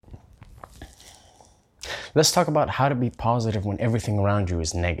Let's talk about how to be positive when everything around you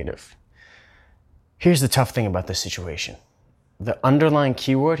is negative. Here's the tough thing about this situation. The underlying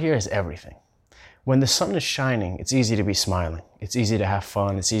keyword here is everything. When the sun is shining, it's easy to be smiling. It's easy to have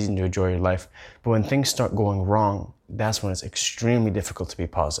fun. It's easy to enjoy your life. But when things start going wrong, that's when it's extremely difficult to be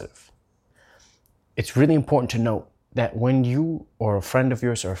positive. It's really important to note that when you or a friend of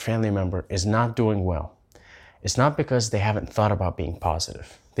yours or a family member is not doing well, it's not because they haven't thought about being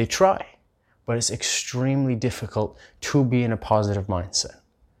positive. They try, but it's extremely difficult to be in a positive mindset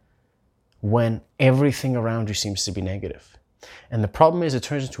when everything around you seems to be negative. And the problem is it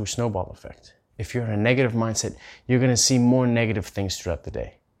turns into a snowball effect. If you're in a negative mindset, you're going to see more negative things throughout the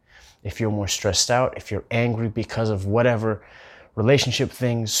day. If you're more stressed out, if you're angry because of whatever relationship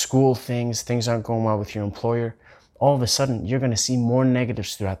things, school things, things aren't going well with your employer, all of a sudden you're going to see more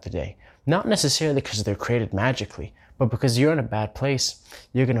negatives throughout the day. Not necessarily because they're created magically, but because you're in a bad place,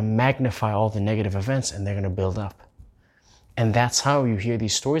 you're going to magnify all the negative events and they're going to build up. And that's how you hear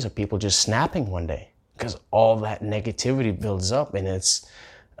these stories of people just snapping one day, because all that negativity builds up and it's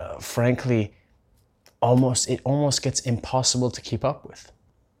frankly, it almost gets impossible to keep up with.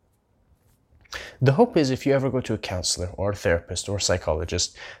 The hope is if you ever go to a counselor or a therapist or a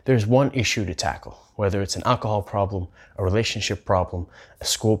psychologist, there's one issue to tackle, whether it's an alcohol problem, a relationship problem, a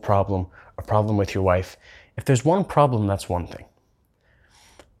school problem, a problem with your wife. If there's one problem, that's one thing.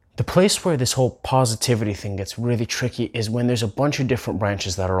 The place where this whole positivity thing gets really tricky is when there's a bunch of different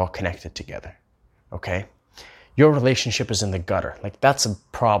branches that are all connected together, okay? Your relationship is in the gutter. Like, that's a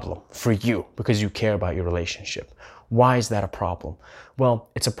problem for you because you care about your relationship. Why is that a problem? Well,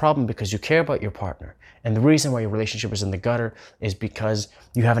 it's a problem because you care about your partner. And the reason why your relationship is in the gutter is because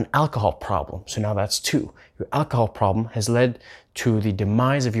you have an alcohol problem. So now that's two. Your alcohol problem has led to the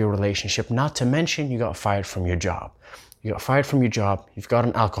demise of your relationship, not to mention you got fired from your job. You got fired from your job, you've got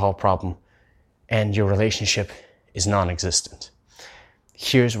an alcohol problem, and your relationship is non-existent.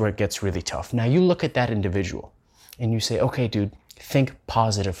 Here's where it gets really tough. Now you look at that individual and you say, okay, dude, think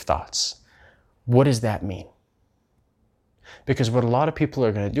positive thoughts. What does that mean? Because what a lot of people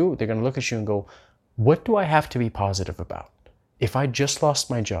are going to do, they're going to look at you and go, what do I have to be positive about? If I just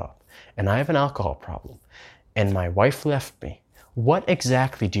lost my job and I have an alcohol problem and my wife left me, what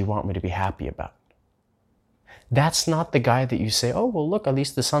exactly do you want me to be happy about? That's not the guy that you say, oh, well, look, at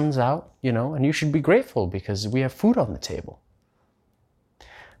least the sun's out, and you should be grateful because we have food on the table.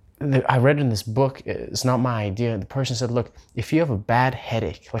 I read in this book, it's not my idea, the person said, look, if you have a bad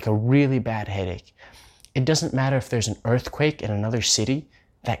headache, like a really bad headache, it doesn't matter if there's an earthquake in another city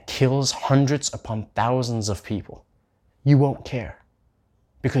that kills hundreds upon thousands of people. You won't care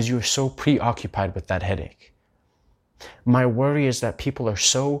because you're so preoccupied with that headache. My worry is that people are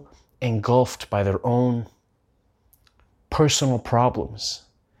so engulfed by their own personal problems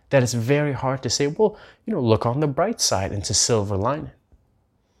that it's very hard to say, well, look on the bright side and to silver lining.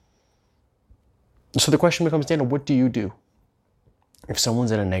 So the question becomes, Dana, what do you do? If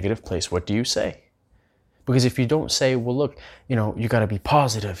someone's in a negative place, what do you say? Because if you don't say, well, look, you got to be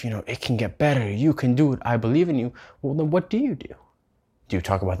positive, it can get better, you can do it, I believe in you, well, then what do you do? Do you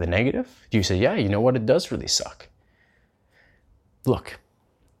talk about the negative? Do you say, yeah, you know what, it does really suck? Look,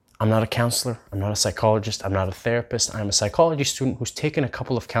 I'm not a counselor, I'm not a psychologist, I'm not a therapist, I'm a psychology student who's taken a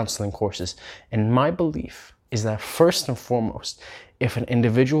couple of counseling courses. And my belief is that first and foremost, if an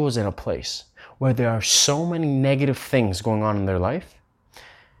individual is in a place where there are so many negative things going on in their life,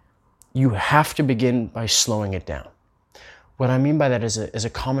 you have to begin by slowing it down. What I mean by that is a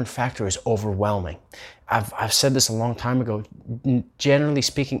common factor is overwhelming. I've said this a long time ago. Generally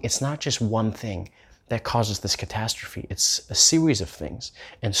speaking, it's not just one thing that causes this catastrophe. It's a series of things.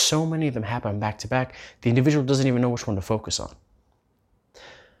 And so many of them happen back to back, the individual doesn't even know which one to focus on.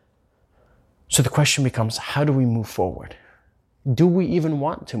 So the question becomes, how do we move forward? Do we even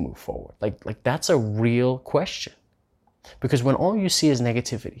want to move forward? Like that's a real question. Because when all you see is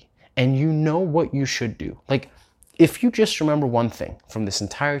negativity and you know what you should do, like if you just remember one thing from this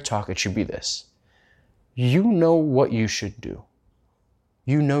entire talk, it should be this. You know what you should do.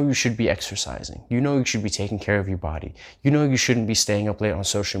 You know you should be exercising. You know you should be taking care of your body. You know you shouldn't be staying up late on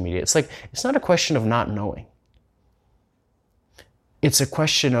social media. It's not a question of not knowing. It's a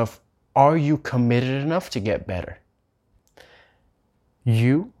question of, are you committed enough to get better?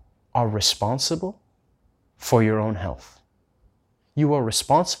 You are responsible for your own health. You are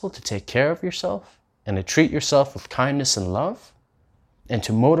responsible to take care of yourself and to treat yourself with kindness and love and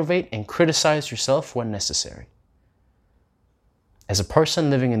to motivate and criticize yourself when necessary. As a person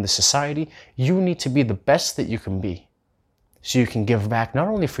living in this society, you need to be the best that you can be so you can give back not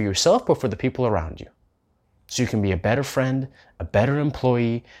only for yourself, but for the people around you. so you can be a better friend, a better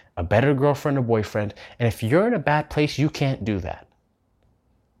employee, a better girlfriend or boyfriend. And if you're in a bad place, you can't do that.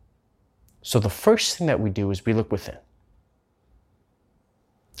 So the first thing that we do is we look within.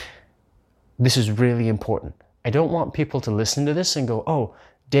 This is really important. I don't want people to listen to this and go, oh,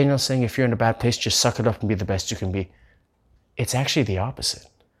 Daniel's saying if you're in a bad place, just suck it up and be the best you can be. It's actually the opposite.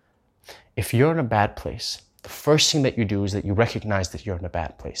 If you're in a bad place, the first thing that you do is that you recognize that you're in a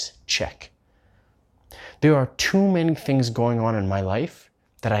bad place. Check. There are too many things going on in my life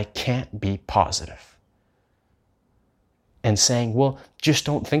that I can't be positive. And saying, well, just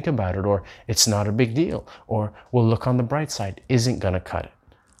don't think about it, or it's not a big deal, or we'll look on the bright side, isn't going to cut it.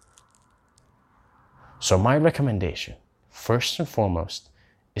 So my recommendation, first and foremost,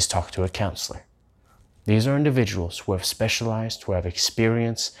 is talk to a counselor. These are individuals who have specialized, who have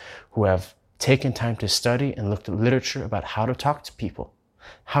experience, who have taken time to study and looked at literature about how to talk to people,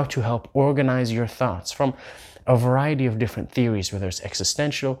 how to help organize your thoughts from a variety of different theories, whether it's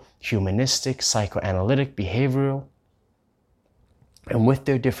existential, humanistic, psychoanalytic, behavioral. And with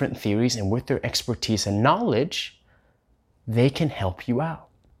their different theories and with their expertise and knowledge, they can help you out.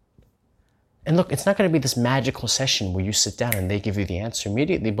 And look, it's not going to be this magical session where you sit down and they give you the answer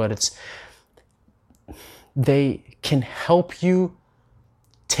immediately, but they can help you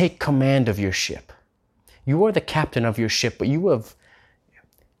take command of your ship. You are the captain of your ship, but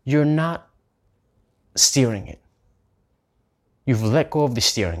you're not steering it. You've let go of the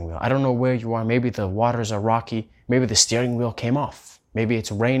steering wheel. I don't know where you are. Maybe the waters are rocky. Maybe the steering wheel came off. Maybe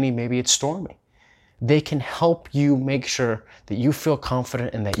it's rainy. Maybe it's stormy. They can help you make sure that you feel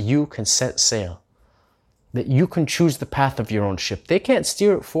confident and that you can set sail, that you can choose the path of your own ship. They can't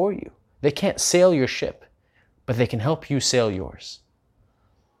steer it for you. They can't sail your ship, but they can help you sail yours.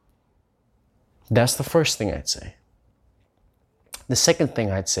 That's the first thing I'd say. The second thing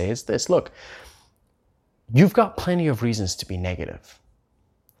I'd say is this. Look, you've got plenty of reasons to be negative.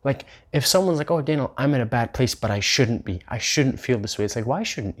 Like if someone's like, oh, Daniel, I'm in a bad place, but I shouldn't be. I shouldn't feel this way. It's like, why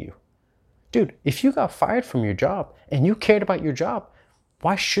shouldn't you? Dude, if you got fired from your job and you cared about your job,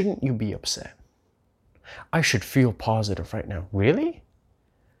 why shouldn't you be upset? I should feel positive right now. Really?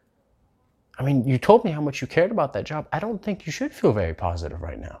 I mean, you told me how much you cared about that job. I don't think you should feel very positive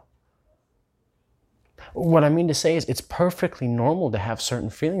right now. What I mean to say is it's perfectly normal to have certain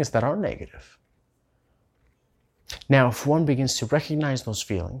feelings that are negative. Now, if one begins to recognize those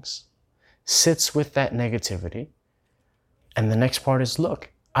feelings, sits with that negativity, and the next part is, look,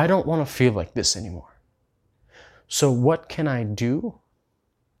 I don't want to feel like this anymore. So what can I do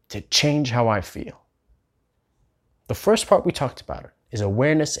to change how I feel? The first part we talked about it is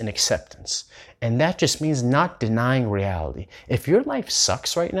awareness and acceptance. And that just means not denying reality. If your life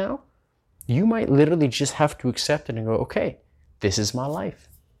sucks right now, you might literally just have to accept it and go, okay, this is my life.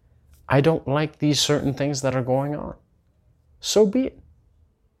 I don't like these certain things that are going on. So be it.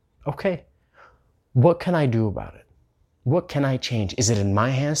 Okay, what can I do about it? What can I change? Is it in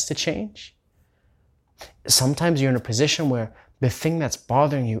my hands to change? Sometimes you're in a position where the thing that's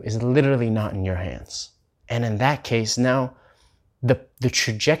bothering you is literally not in your hands. And in that case, now the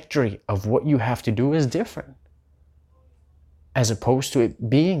trajectory of what you have to do is different, as opposed to it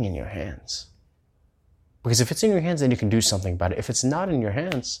being in your hands. Because if it's in your hands, then you can do something about it. If it's not in your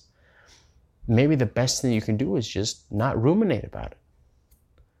hands, maybe the best thing you can do is just not ruminate about it.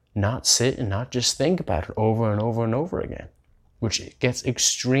 Not sit and not just think about it over and over and over again, which gets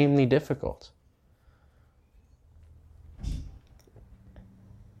extremely difficult.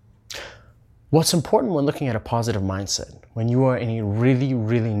 What's important when looking at a positive mindset, when you are in a really,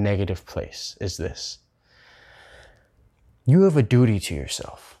 really negative place, is this. You have a duty to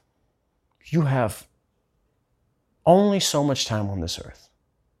yourself. You have only so much time on this earth.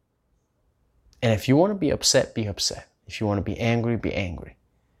 And if you want to be upset, be upset. If you want to be angry, be angry.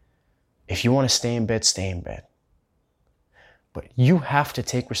 If you want to stay in bed, stay in bed. But you have to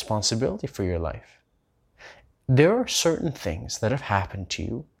take responsibility for your life. There are certain things that have happened to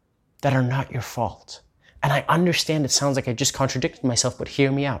you that are not your fault. And I understand it sounds like I just contradicted myself, but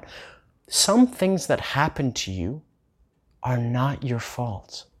hear me out. Some things that happen to you are not your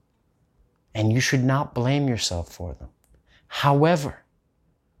fault. And you should not blame yourself for them. However,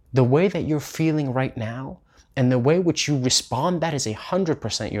 the way that you're feeling right now and the way which you respond, that is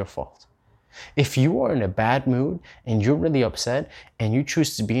 100% your fault. If you are in a bad mood and you're really upset and you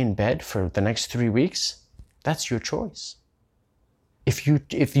choose to be in bed for the next 3 weeks, that's your choice.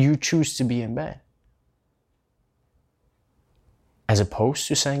 If you choose to be in bed. As opposed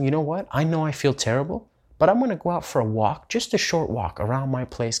to saying, you know what, I know I feel terrible, but I'm going to go out for a walk, just a short walk around my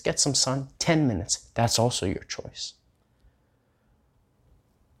place, get some sun, 10 minutes. That's also your choice.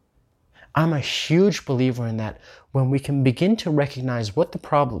 I'm a huge believer in that when we can begin to recognize what the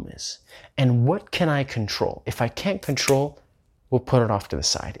problem is and what can I control. If I can't control, we'll put it off to the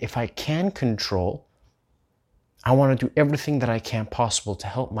side. If I can control, I want to do everything that I can possible to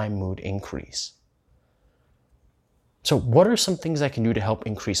help my mood increase. So what are some things I can do to help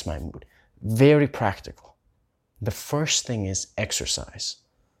increase my mood? Very practical. The first thing is exercise.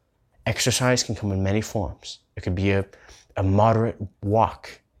 Exercise can come in many forms. It could be a moderate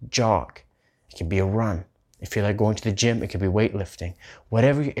walk, jog. It could be a run. If you like going to the gym, it could be weightlifting.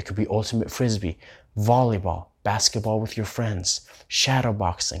 Whatever, it could be ultimate frisbee, volleyball, basketball with your friends, shadow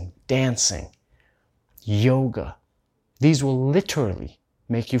boxing, dancing, yoga. These will literally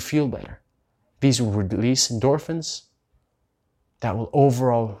make you feel better. These will release endorphins that will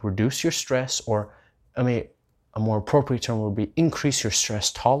overall reduce your stress, or a more appropriate term would be increase your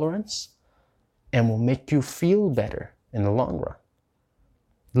stress tolerance, and will make you feel better in the long run.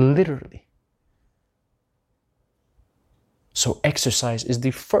 Literally. So exercise is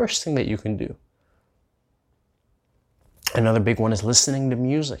the first thing that you can do. Another big one is listening to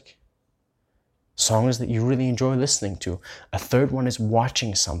music. Songs that you really enjoy listening to. A third one is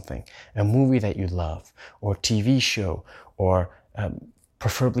watching something, a movie that you love, or a TV show, or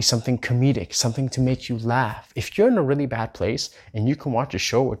preferably something comedic, something to make you laugh. If you're in a really bad place and you can watch a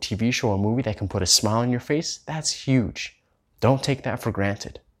show or TV show or movie that can put a smile on your face, that's huge. Don't take that for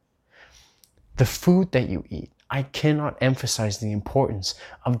granted. The food that you eat. I cannot emphasize the importance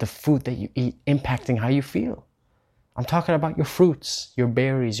of the food that you eat impacting how you feel. I'm talking about your fruits, your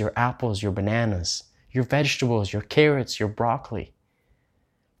berries, your apples, your bananas, your vegetables, your carrots, your broccoli,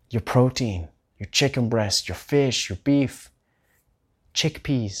 your protein, your chicken breast, your fish, your beef,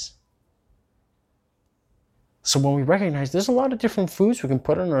 chickpeas. So when we recognize there's a lot of different foods we can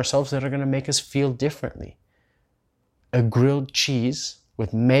put on ourselves that are going to make us feel differently. A grilled cheese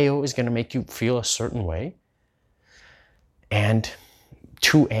with mayo is going to make you feel a certain way. And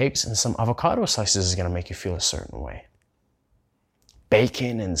 2 eggs and some avocado slices is going to make you feel a certain way.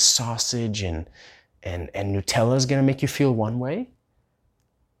 Bacon and sausage and Nutella is going to make you feel one way.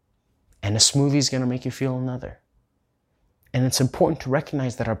 And a smoothie is going to make you feel another. And it's important to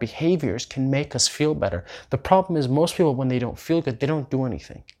recognize that our behaviors can make us feel better. The problem is most people, when they don't feel good, they don't do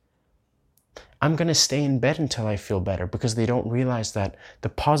anything. I'm going to stay in bed until I feel better, because they don't realize that the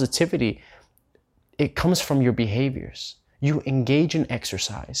positivity, it comes from your behaviors. You engage in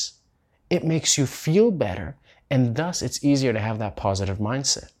exercise. It makes you feel better, and thus it's easier to have that positive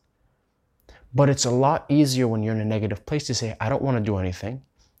mindset. But it's a lot easier when you're in a negative place to say, I don't want to do anything.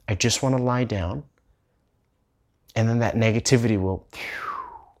 I just want to lie down. And then that negativity will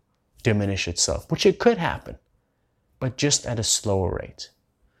diminish itself, which it could happen, but just at a slower rate.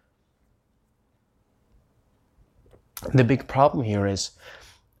 The big problem here is,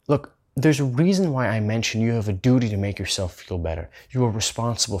 look, there's a reason why I mentioned you have a duty to make yourself feel better. You are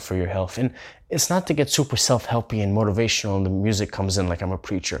responsible for your health. And it's not to get super self-helpy and motivational and the music comes in like I'm a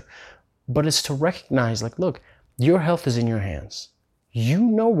preacher, but it's to recognize, like, look, your health is in your hands. You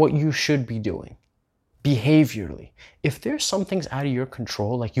know what you should be doing behaviorally. If there's some things out of your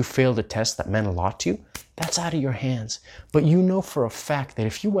control, like you failed a test that meant a lot to you, that's out of your hands. But you know for a fact that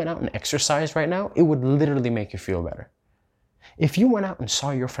if you went out and exercised right now, it would literally make you feel better. If you went out and saw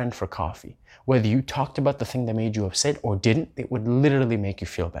your friend for coffee, whether you talked about the thing that made you upset or didn't, it would literally make you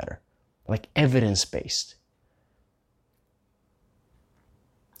feel better. Like evidence-based.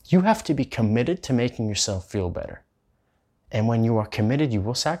 You have to be committed to making yourself feel better. And when you are committed, you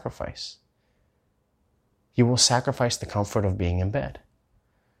will sacrifice. You will sacrifice the comfort of being in bed.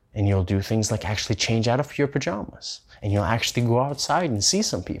 And you'll do things like actually change out of your pajamas. And you'll actually go outside and see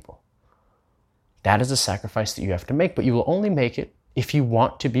some people. That is a sacrifice that you have to make, but you will only make it if you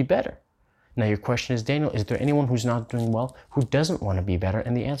want to be better. Now your question is, Daniel, is there anyone who's not doing well who doesn't want to be better?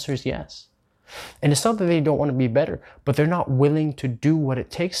 And the answer is yes. And it's not that they don't want to be better, but they're not willing to do what it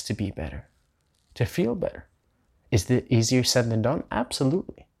takes to be better, to feel better. Is it easier said than done?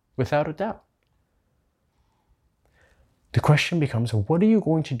 Absolutely, without a doubt. The question becomes, what are you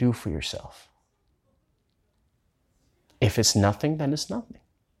going to do for yourself? If it's nothing, then it's nothing.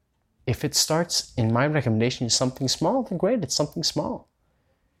 If it starts, in my recommendation, is something small, then great, it's something small.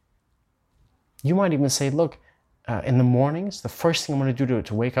 You might even say, look, in the mornings, the first thing I'm going to do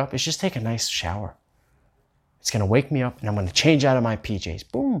to wake up is just take a nice shower. It's going to wake me up and I'm going to change out of my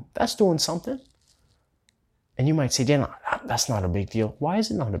PJs. Boom, that's doing something. And you might say, Dan, that's not a big deal. Why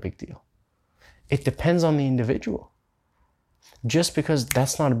is it not a big deal? It depends on the individual. Just because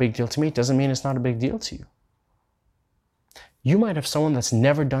that's not a big deal to me doesn't mean it's not a big deal to you. You might have someone that's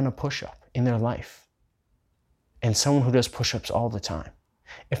never done a push-up in their life and someone who does push-ups all the time.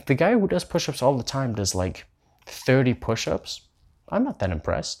 If the guy who does push-ups all the time does like 30 push-ups, I'm not that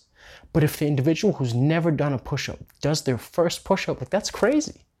impressed. But if the individual who's never done a push-up does their first push-up, like, that's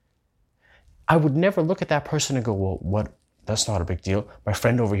crazy. I would never look at that person and go, well, what? That's not a big deal. My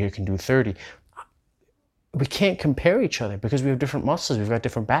friend over here can do 30. We can't compare each other because we have different muscles. We've got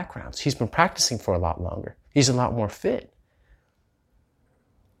different backgrounds. He's been practicing for a lot longer. He's a lot more fit.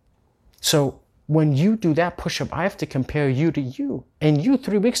 So when you do that push-up, I have to compare you to you. And you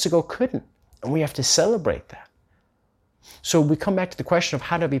 3 weeks ago couldn't. And we have to celebrate that. So we come back to the question of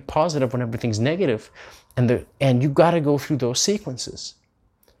how to be positive when everything's negative. And you got to go through those sequences.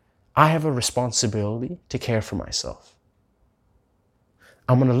 I have a responsibility to care for myself.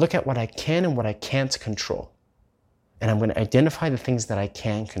 I'm going to look at what I can and what I can't control. And I'm going to identify the things that I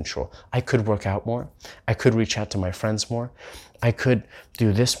can control. I could work out more. I could reach out to my friends more. I could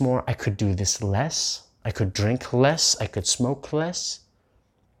do this more. I could do this less. I could drink less. I could smoke less.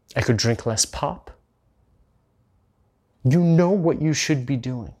 I could drink less pop. You know what you should be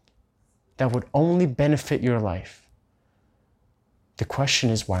doing that would only benefit your life. The question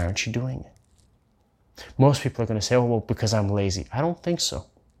is, why aren't you doing it? Most people are going to say, oh, well, because I'm lazy. I don't think so.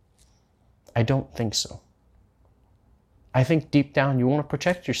 I don't think so. I think deep down you want to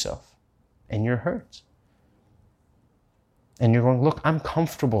protect yourself and you're hurt. And you're going, look, I'm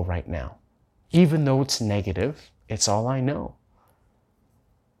comfortable right now. Even though it's negative, it's all I know.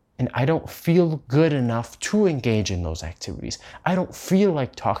 And I don't feel good enough to engage in those activities. I don't feel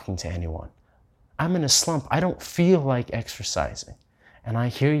like talking to anyone. I'm in a slump. I don't feel like exercising. And I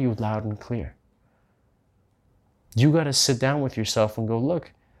hear you loud and clear. You got to sit down with yourself and go,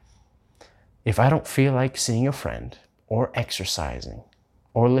 look, if I don't feel like seeing a friend or exercising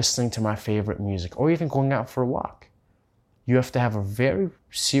or listening to my favorite music or even going out for a walk, you have to have a very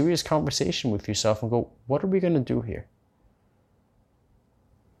serious conversation with yourself and go, what are we going to do here?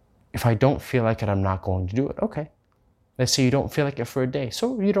 If I don't feel like it, I'm not going to do it. Okay. Let's say you don't feel like it for a day.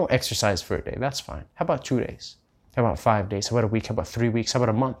 So you don't exercise for a day. That's fine. How about 2 days? How about 5 days? How about a week? How about 3 weeks? How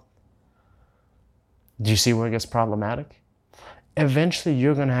about a month? Do you see where it gets problematic? Eventually,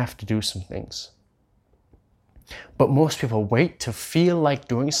 you're going to have to do some things. But most people wait to feel like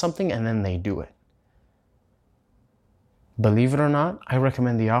doing something and then they do it. Believe it or not, I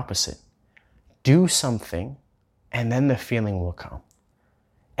recommend the opposite. Do something and then the feeling will come.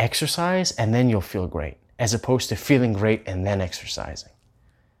 Exercise and then you'll feel great, as opposed to feeling great and then exercising.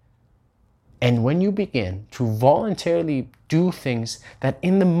 And when you begin to voluntarily do things that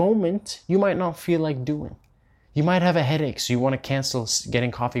in the moment you might not feel like doing, you might have a headache, so you want to cancel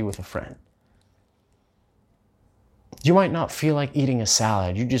getting coffee with a friend. You might not feel like eating a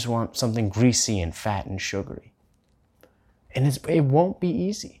salad. You just want something greasy and fat and sugary. And it won't be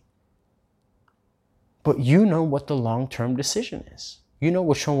easy. But you know what the long-term decision is. You know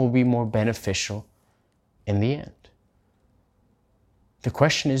which one will be more beneficial in the end. The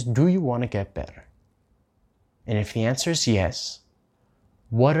question is, do you want to get better? And if the answer is yes,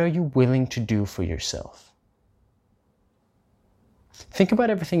 what are you willing to do for yourself? Think about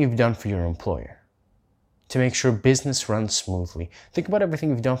everything you've done for your employer to make sure business runs smoothly. Think about everything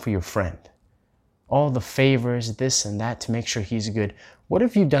you've done for your friend. All the favors, this and that, to make sure he's good. What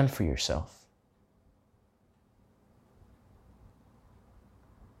have you done for yourself?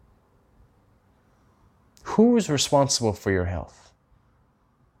 Who is responsible for your health?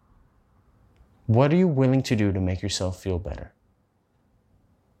 What are you willing to do to make yourself feel better?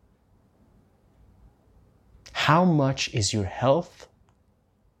 How much is your health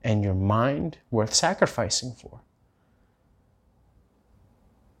and your mind worth sacrificing for?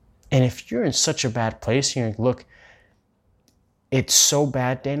 And if you're in such a bad place, you're like, look, it's so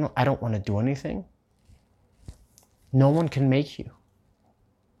bad, Daniel, I don't want to do anything. No one can make you.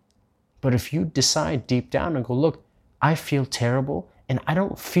 But if you decide deep down and go, look, I feel terrible and I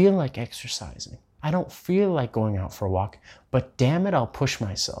don't feel like exercising. I don't feel like going out for a walk, but damn it, I'll push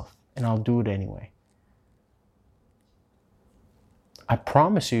myself and I'll do it anyway. I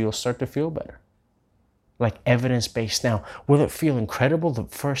promise you'll start to feel better. Like evidence-based. Now, will it feel incredible the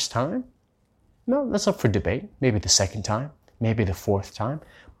first time? No, that's up for debate. Maybe the second time, maybe the fourth time.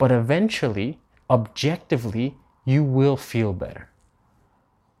 But eventually, objectively, you will feel better.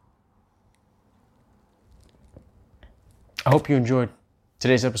 I hope you enjoyed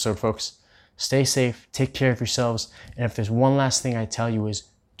today's episode, folks. Stay safe, take care of yourselves, and if there's one last thing I tell you is,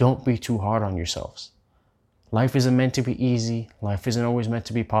 don't be too hard on yourselves. Life isn't meant to be easy. Life isn't always meant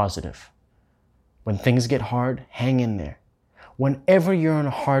to be positive. When things get hard, hang in there. Whenever you're in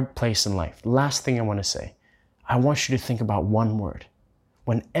a hard place in life, last thing I want to say, I want you to think about one word.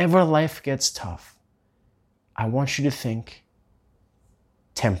 Whenever life gets tough, I want you to think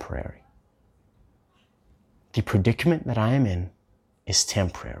temporary. The predicament that I am in is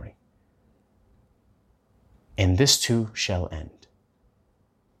temporary. And this too shall end.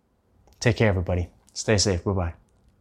 Take care, everybody. Stay safe. Bye-bye.